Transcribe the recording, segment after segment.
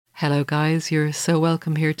Hello guys, you're so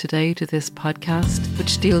welcome here today to this podcast,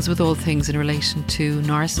 which deals with all things in relation to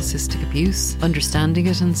narcissistic abuse, understanding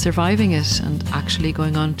it and surviving it, and actually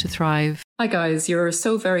going on to thrive. Hi guys, you're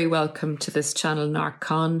so very welcome to this channel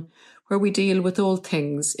NarcCon, where we deal with all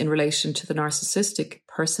things in relation to the narcissistic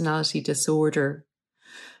personality disorder.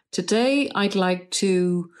 Today I'd like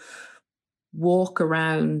to walk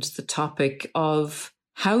around the topic of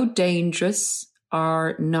how dangerous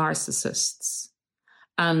are narcissists.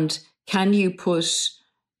 And can you put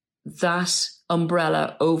that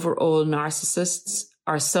umbrella over all narcissists?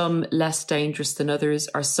 Are some less dangerous than others?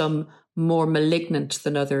 Are some more malignant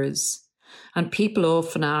than others? And people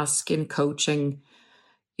often ask in coaching,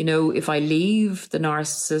 if I leave the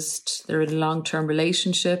narcissist, they're in a long-term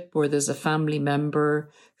relationship, or there's a family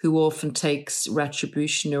member who often takes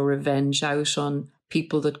retribution or revenge out on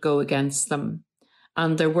people that go against them.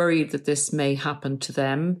 And they're worried that this may happen to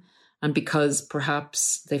them. And because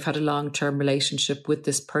perhaps they've had a long-term relationship with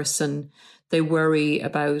this person, they worry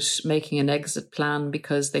about making an exit plan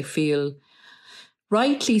because they feel,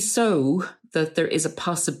 rightly so, that there is a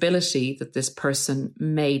possibility that this person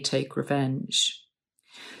may take revenge.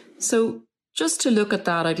 So just to look at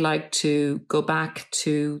that, I'd like to go back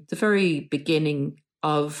to the very beginning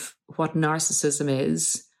of what narcissism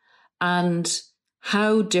is and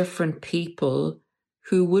how different people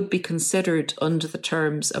who would be considered under the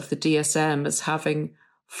terms of the DSM as having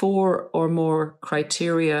 4 or more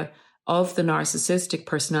criteria of the narcissistic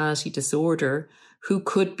personality disorder, who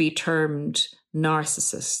could be termed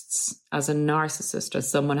narcissists, as a narcissist, as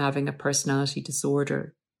someone having a personality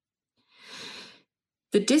disorder.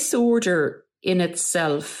 The disorder in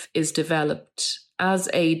itself is developed as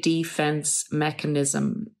a defense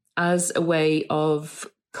mechanism, as a way of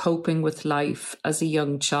coping with life as a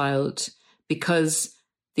young child, because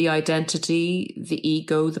the identity, the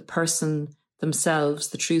ego, the person themselves,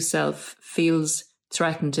 the true self, feels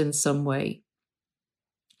threatened in some way.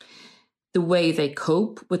 The way they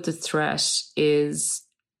cope with the threat is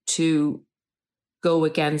to go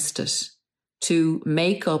against it, to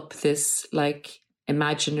make up this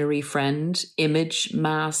imaginary friend, image,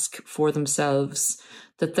 mask for themselves,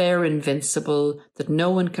 that they're invincible, that no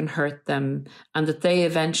one can hurt them, and that they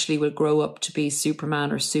eventually will grow up to be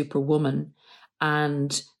Superman or Superwoman.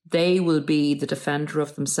 And they will be the defender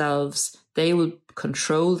of themselves. They will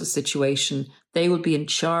control the situation. They will be in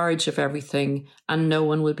charge of everything, and no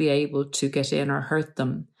one will be able to get in or hurt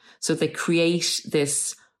them. So they create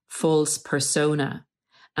this false persona.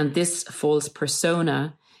 And this false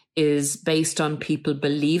persona is based on people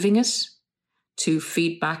believing it, to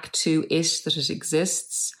feed back to it that it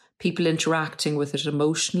exists, people interacting with it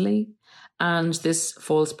emotionally. And this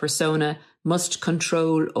false persona must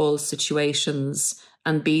control all situations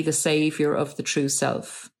and be the savior of the true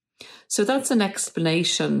self. So that's an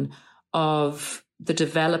explanation of the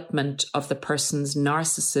development of the person's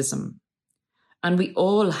narcissism. And we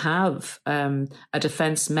all have a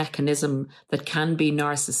defense mechanism that can be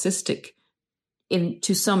narcissistic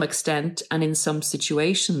to some extent, and in some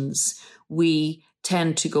situations, we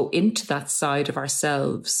tend to go into that side of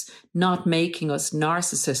ourselves, not making us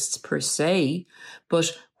narcissists per se,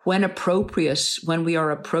 but when appropriate, when we are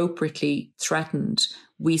appropriately threatened,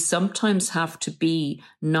 we sometimes have to be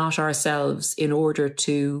not ourselves in order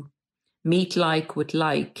to meet like with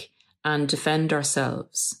like and defend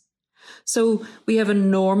ourselves. So we have a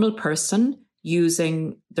normal person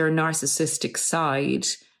using their narcissistic side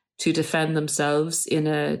to defend themselves in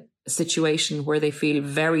a situation where they feel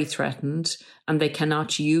very threatened and they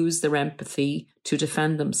cannot use their empathy to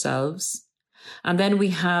defend themselves. And then we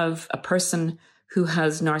have a person who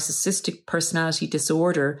has narcissistic personality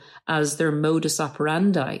disorder as their modus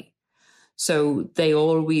operandi. So they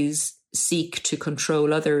always seek to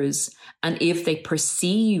control others. And if they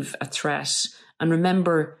perceive a threat, and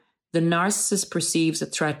remember, the narcissist perceives a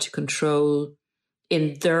threat to control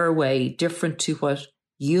in their way, different to what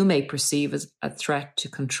you may perceive as a threat to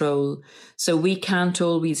control. So we can't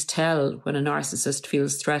always tell when a narcissist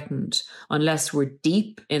feels threatened unless we're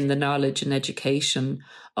deep in the knowledge and education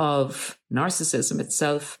of narcissism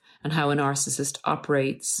itself and how a narcissist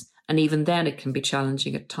operates. And even then it can be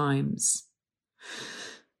challenging at times.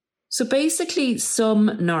 So basically, some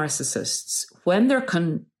narcissists, when their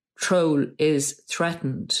control is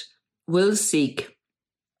threatened, will seek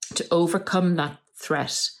to overcome that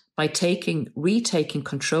threat by retaking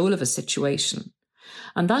control of a situation.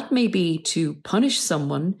 And that may be to punish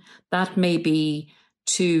someone, that may be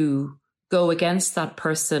to go against that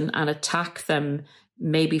person and attack them,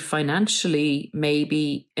 maybe financially,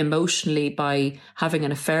 maybe emotionally by having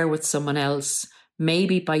an affair with someone else,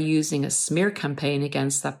 maybe by using a smear campaign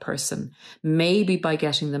against that person, maybe by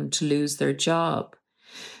getting them to lose their job.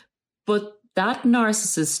 But that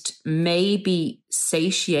narcissist may be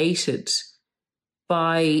satiated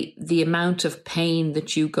by the amount of pain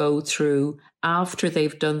that you go through after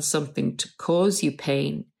they've done something to cause you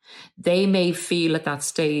pain. They may feel at that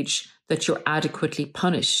stage that you're adequately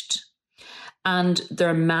punished. And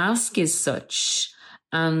their mask is such,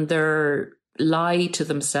 and their lie to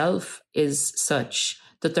themselves is such,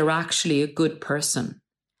 that they're actually a good person.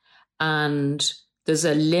 And there's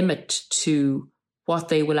a limit to what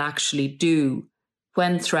they will actually do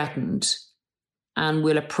when threatened, and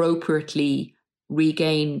will appropriately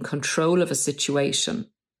regain control of a situation.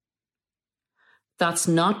 That's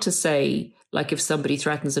not to say, like if somebody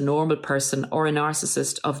threatens a normal person or a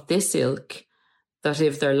narcissist of this ilk, that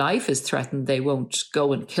if their life is threatened, they won't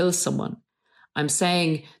go and kill someone. I'm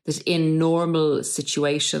saying that in normal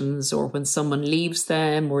situations, or when someone leaves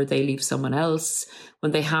them or they leave someone else,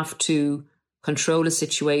 when they have to control a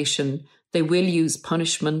situation, they will use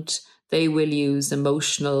punishment, they will use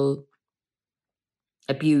emotional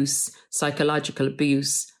abuse, psychological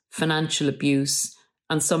abuse, financial abuse,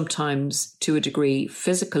 and sometimes, to a degree,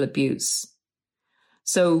 physical abuse.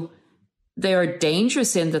 So they are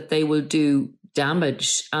dangerous in that they will do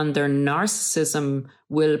damage, and their narcissism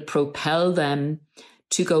will propel them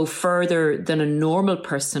to go further than a normal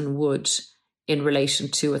person would in relation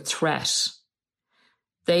to a threat.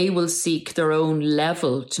 They will seek their own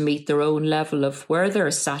level to meet their own level of where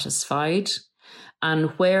they're satisfied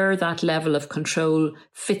and where that level of control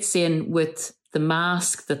fits in with the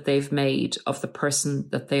mask that they've made of the person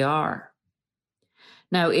that they are.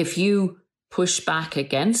 Now, if you push back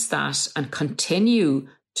against that and continue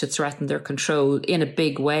to threaten their control in a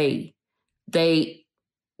big way, they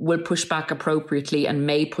will push back appropriately and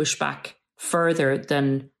may push back further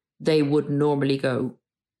than they would normally go.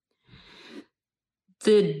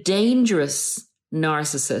 The dangerous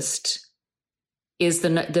narcissist is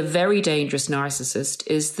the very dangerous narcissist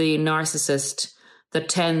is the narcissist that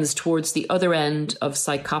tends towards the other end of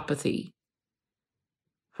psychopathy,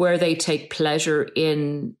 where they take pleasure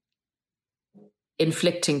in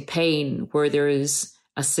inflicting pain, where there is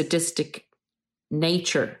a sadistic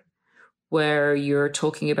nature, where you're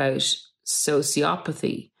talking about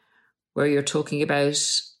sociopathy, where you're talking about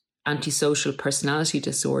antisocial personality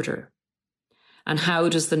disorder. And how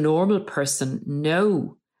does the normal person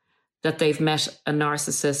know that they've met a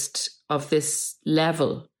narcissist of this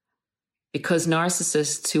level? Because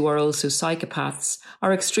narcissists who are also psychopaths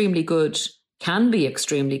are extremely good, can be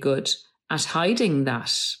extremely good at hiding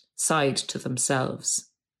that side to themselves.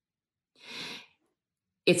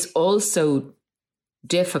 It's also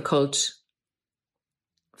difficult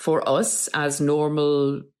for us as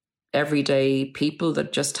normal, everyday people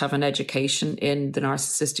that just have an education in the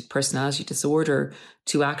narcissistic personality disorder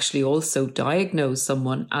to actually also diagnose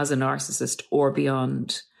someone as a narcissist or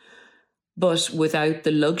beyond. But without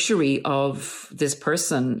the luxury of this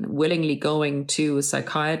person willingly going to a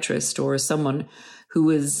psychiatrist or someone who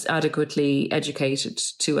is adequately educated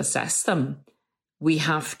to assess them, we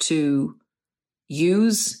have to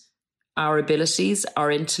use our abilities, our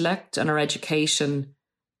intellect, and our education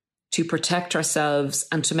to protect ourselves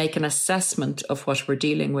and to make an assessment of what we're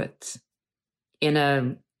dealing with in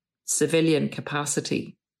a civilian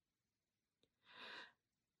capacity.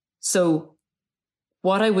 So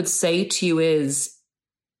what I would say to you is,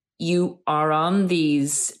 you are on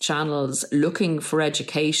these channels looking for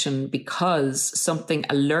education because something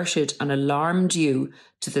alerted and alarmed you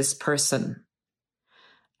to this person.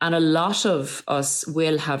 And a lot of us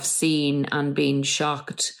will have seen and been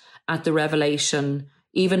shocked at the revelation,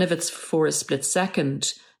 even if it's for a split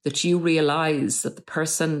second, that you realize that the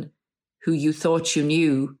person who you thought you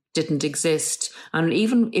knew didn't exist. And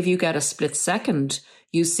even if you get a split second,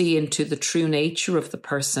 you see into the true nature of the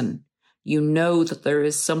person. You know that there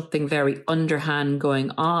is something very underhand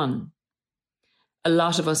going on. A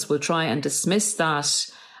lot of us will try and dismiss that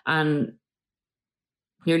and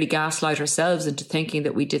nearly gaslight ourselves into thinking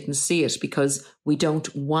that we didn't see it because we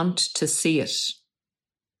don't want to see it.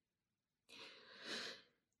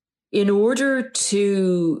 In order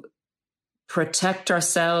to protect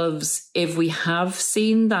ourselves, if we have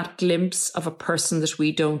seen that glimpse of a person that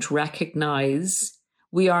we don't recognize,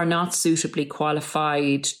 we are not suitably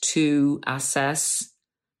qualified to assess,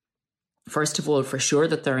 first of all, for sure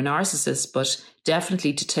that they're a narcissist, but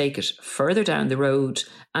definitely to take it further down the road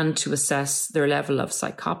and to assess their level of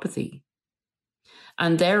psychopathy.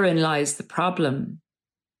 And therein lies the problem,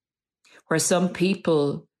 where some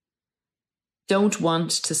people don't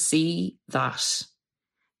want to see that.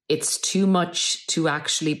 It's too much to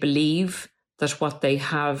actually believe that what they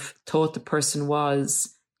have thought the person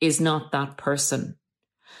was is not that person.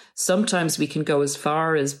 Sometimes we can go as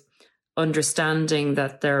far as understanding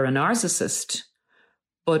that they're a narcissist,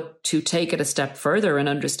 but to take it a step further and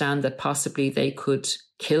understand that possibly they could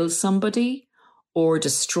kill somebody or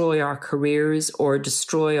destroy our careers or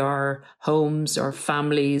destroy our homes, our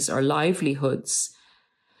families, our livelihoods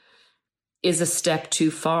is a step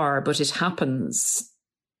too far, but it happens.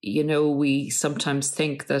 You know, we sometimes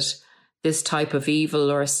think that this type of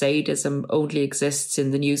evil or sadism only exists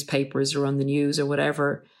in the newspapers or on the news or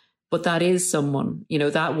whatever. But that is someone, you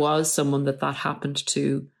know, that was someone that happened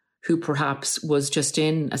to, who perhaps was just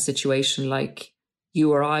in a situation like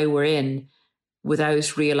you or I were in,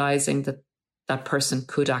 without realizing that that person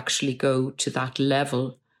could actually go to that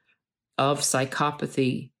level of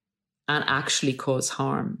psychopathy and actually cause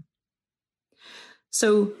harm.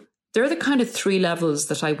 So there are the kind of three levels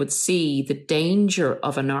that I would see the danger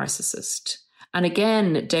of a narcissist. And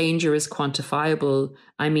again, danger is quantifiable.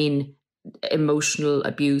 I mean, emotional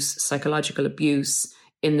abuse, psychological abuse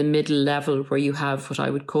in the middle level, where you have what I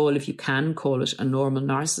would call, if you can call it, a normal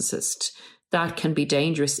narcissist. That can be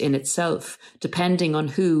dangerous in itself, depending on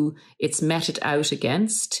who it's meted out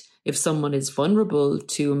against. If someone is vulnerable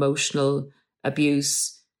to emotional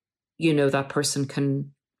abuse, you know, that person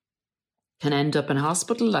can end up in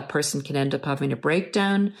hospital. That person can end up having a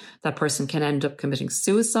breakdown. That person can end up committing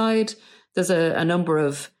suicide. There's a number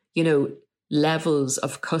of, you know, levels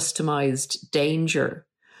of customized danger.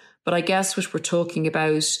 But I guess what we're talking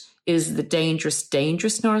about is the dangerous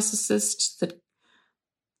narcissist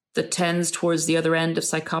that tends towards the other end of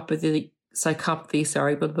psychopathy,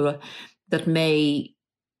 that may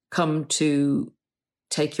come to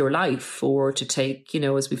take your life, or to take, you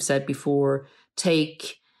know, as we've said before,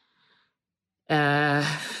 take a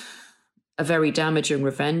very damaging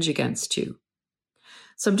revenge against you.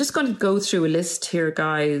 So I'm just going to go through a list here,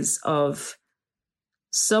 guys, of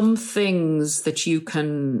some things that you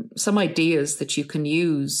can, some ideas that you can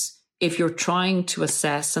use if you're trying to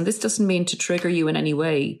assess, and this doesn't mean to trigger you in any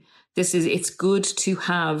way. It's good to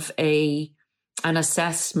have an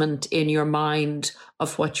assessment in your mind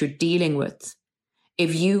of what you're dealing with.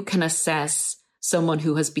 If you can assess someone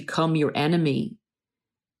who has become your enemy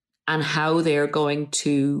and how they're going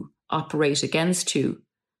to operate against you,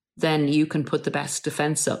 then you can put the best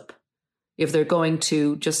defense up. If they're going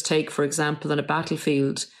to, just take, for example, on a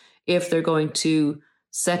battlefield, if they're going to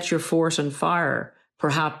set your fort on fire,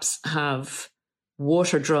 perhaps have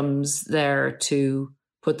water drums there to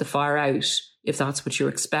put the fire out, if that's what you're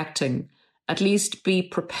expecting, at least be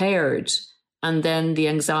prepared. And then the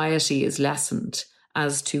anxiety is lessened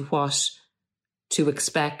as to what to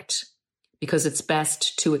expect, because it's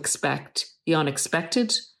best to expect the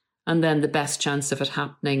unexpected, and then the best chance of it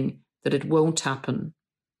happening that it won't happen.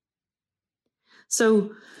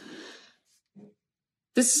 So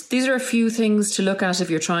these are a few things to look at if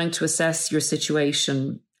you're trying to assess your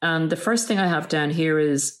situation. And the first thing I have down here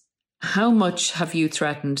is, how much have you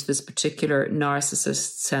threatened this particular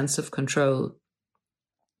narcissist's sense of control?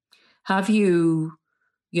 Have you,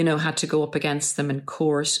 had to go up against them in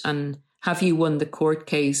court? And have you won the court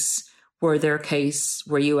case where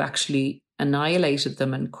you actually annihilated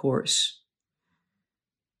them in court?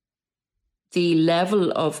 The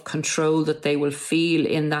level of control that they will feel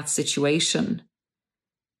in that situation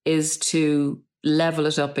is to level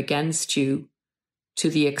it up against you to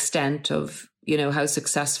the extent of, how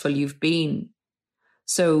successful you've been.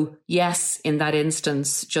 So yes, in that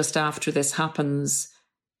instance, just after this happens,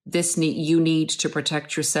 you need to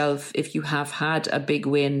protect yourself if you have had a big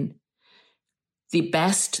win.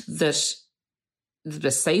 The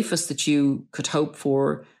safest that you could hope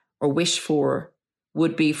for or wish for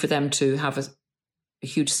would be for them to have a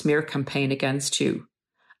huge smear campaign against you.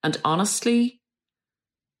 And honestly,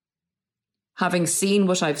 having seen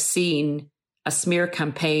what I've seen, a smear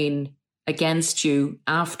campaign against you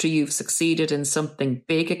after you've succeeded in something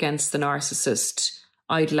big against the narcissist,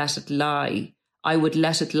 I'd let it lie. I would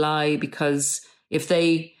let it lie, because if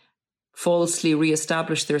they falsely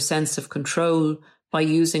reestablish their sense of control by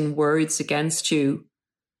using words against you,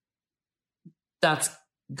 that's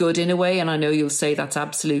good in a way. And I know you'll say that's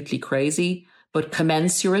absolutely crazy, but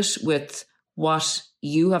commensurate with what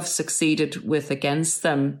you have succeeded with against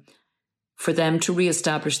them, for them to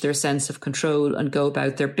reestablish their sense of control and go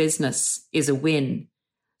about their business is a win.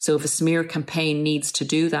 So if a smear campaign needs to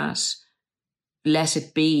do that, let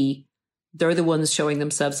it be. They're the ones showing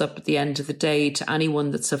themselves up at the end of the day to anyone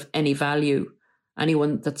that's of any value.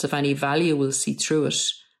 Anyone that's of any value will see through it.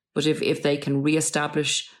 But if they can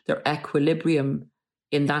reestablish their equilibrium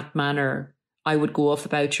in that manner, I would go off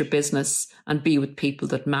about your business and be with people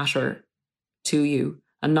that matter. to you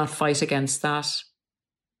and not fight against that.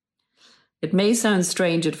 It may sound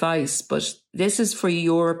strange advice, but this is for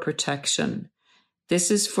your protection. This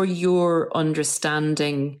is for your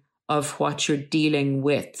understanding of what you're dealing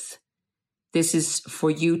with. This is for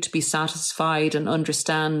you to be satisfied and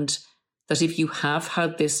understand that if you have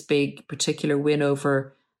had this big particular win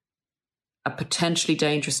over a potentially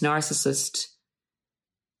dangerous narcissist,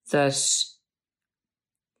 that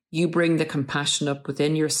you bring the compassion up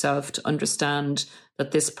within yourself to understand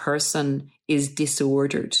that this person is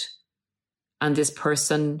disordered and this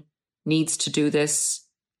person needs to do this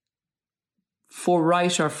for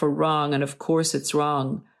right or for wrong. And of course it's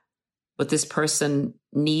wrong, but this person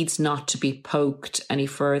needs not to be poked any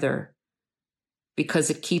further because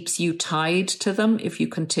it keeps you tied to them if you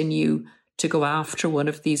continue to go after one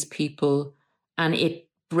of these people, and it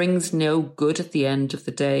brings no good at the end of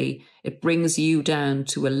the day. It brings you down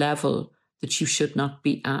to a level that you should not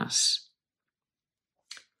be at.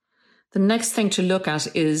 The next thing to look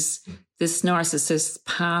at is this narcissist's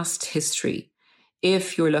past history.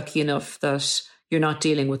 If you're lucky enough that you're not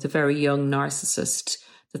dealing with a very young narcissist,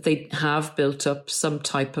 that they have built up some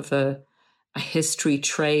type of a history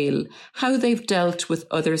trail, how they've dealt with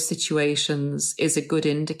other situations is a good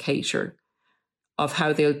indicator of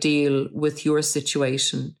how they'll deal with your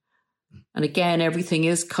situation. And again, everything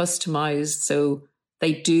is customized, so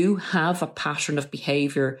they do have a pattern of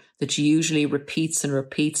behavior that usually repeats and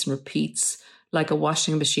repeats and repeats like a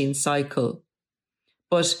washing machine cycle.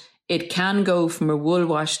 But it can go from a wool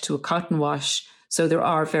wash to a cotton wash, so there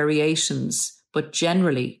are variations, but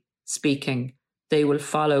generally speaking, they will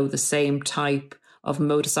follow the same type of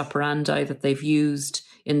modus operandi that they've used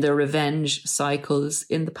in their revenge cycles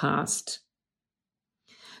in the past.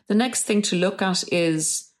 The next thing to look at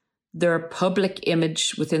is their public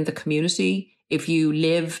image within the community. If you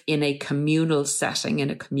live in a communal setting in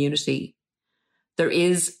a community, there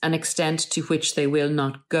is an extent to which they will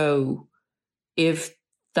not go. If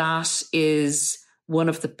that is one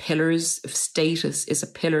of the pillars, if status is a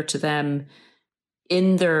pillar to them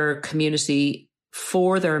in their community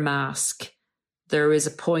for their mask, there is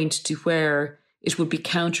a point to where it would be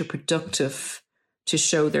counterproductive to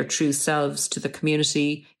show their true selves to the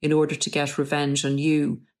community in order to get revenge on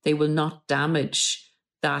you. They will not damage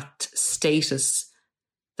that status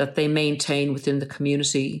that they maintain within the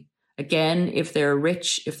community. Again, if they're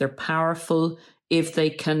rich, if they're powerful, if they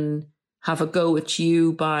can have a go at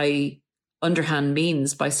you by underhand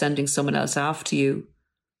means, by sending someone else after you,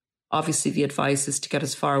 obviously the advice is to get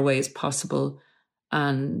as far away as possible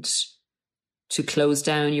and to close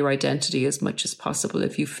down your identity as much as possible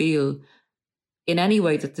if you feel in any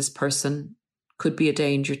way that this person could be a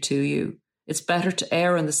danger to you. It's better to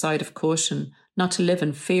err on the side of caution, not to live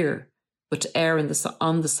in fear, but to err on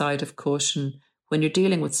the side of caution when you're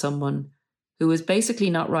dealing with someone who is basically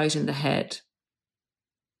not right in the head.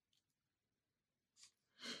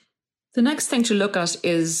 The next thing to look at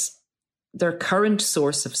is their current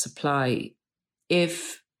source of supply.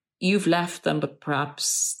 If you've left them, but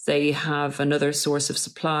perhaps they have another source of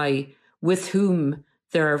supply with whom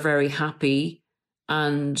they're very happy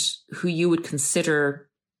and who you would consider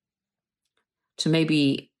to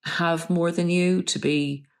maybe have more than you, to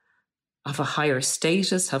be of a higher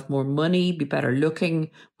status, have more money, be better looking,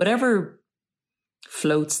 whatever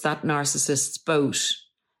floats that narcissist's boat.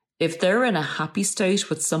 If they're in a happy state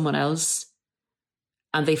with someone else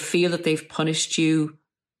and they feel that they've punished you,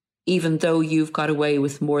 even though you've got away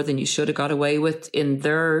with more than you should have got away with in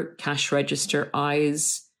their cash register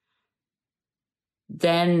eyes,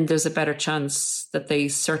 then there's a better chance that they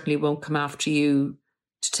certainly won't come after you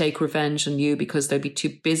to take revenge on you, because they'll be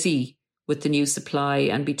too busy with the new supply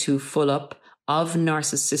and be too full up of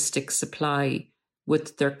narcissistic supply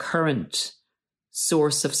with their current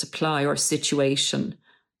source of supply or situation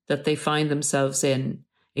that they find themselves in.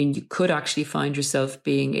 And you could actually find yourself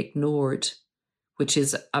being ignored, which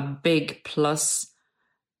is a big plus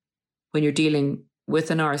when you're dealing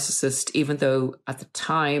with a narcissist, even though at the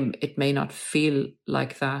time it may not feel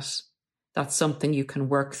like that. That's something you can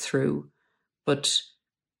work through. But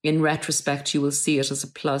in retrospect, you will see it as a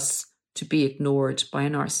plus to be ignored by a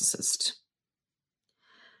narcissist.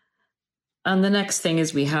 And the next thing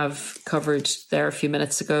is, we have covered there a few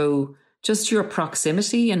minutes ago, just your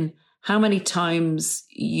proximity and how many times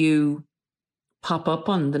you pop up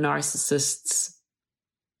on the narcissist's,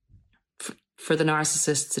 for the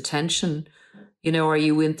narcissist's attention. You know, are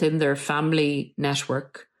you within their family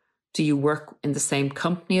network? Do you work in the same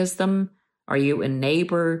company as them? Are you a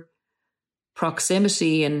neighbor?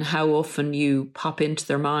 Proximity and how often you pop into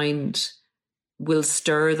their mind will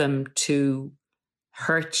stir them to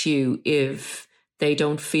hurt you if they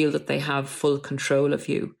don't feel that they have full control of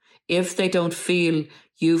you. If they don't feel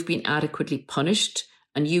you've been adequately punished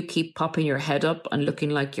and you keep popping your head up and looking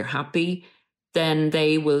like you're happy, then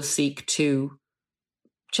they will seek to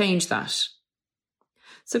change that.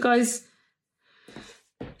 So guys,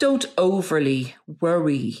 don't overly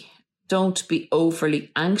worry. Don't be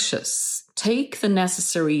overly anxious. Take the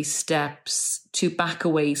necessary steps to back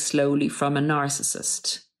away slowly from a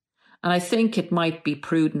narcissist. And I think it might be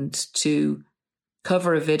prudent to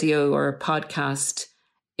cover a video or a podcast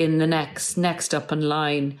in the next up in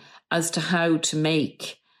line as to how to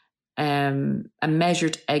make a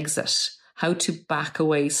measured exit, how to back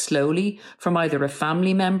away slowly from either a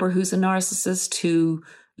family member who's a narcissist who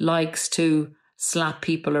likes to slap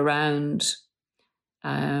people around,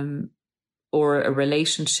 or a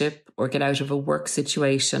relationship, or get out of a work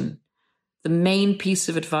situation. The main piece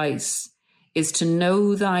of advice is to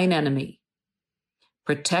know thine enemy.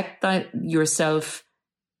 Protect yourself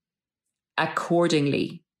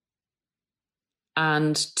accordingly,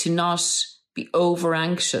 and to not be over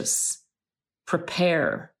anxious.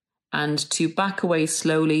 Prepare and to back away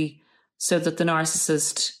slowly so that the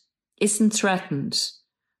narcissist isn't threatened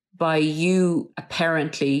by you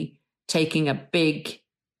apparently taking a big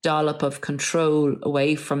dollop of control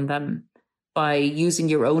away from them by using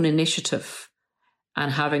your own initiative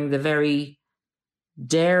and having the very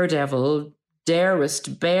daredevil,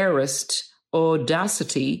 barest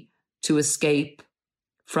audacity to escape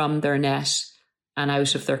from their net and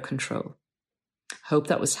out of their control. Hope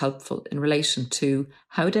that was helpful in relation to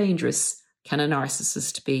how dangerous can a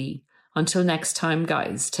narcissist be. Until next time,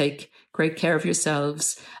 guys, take great care of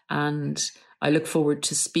yourselves, and I look forward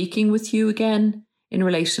to speaking with you again in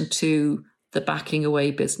relation to the backing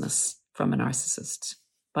away business from a narcissist.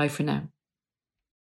 Bye for now.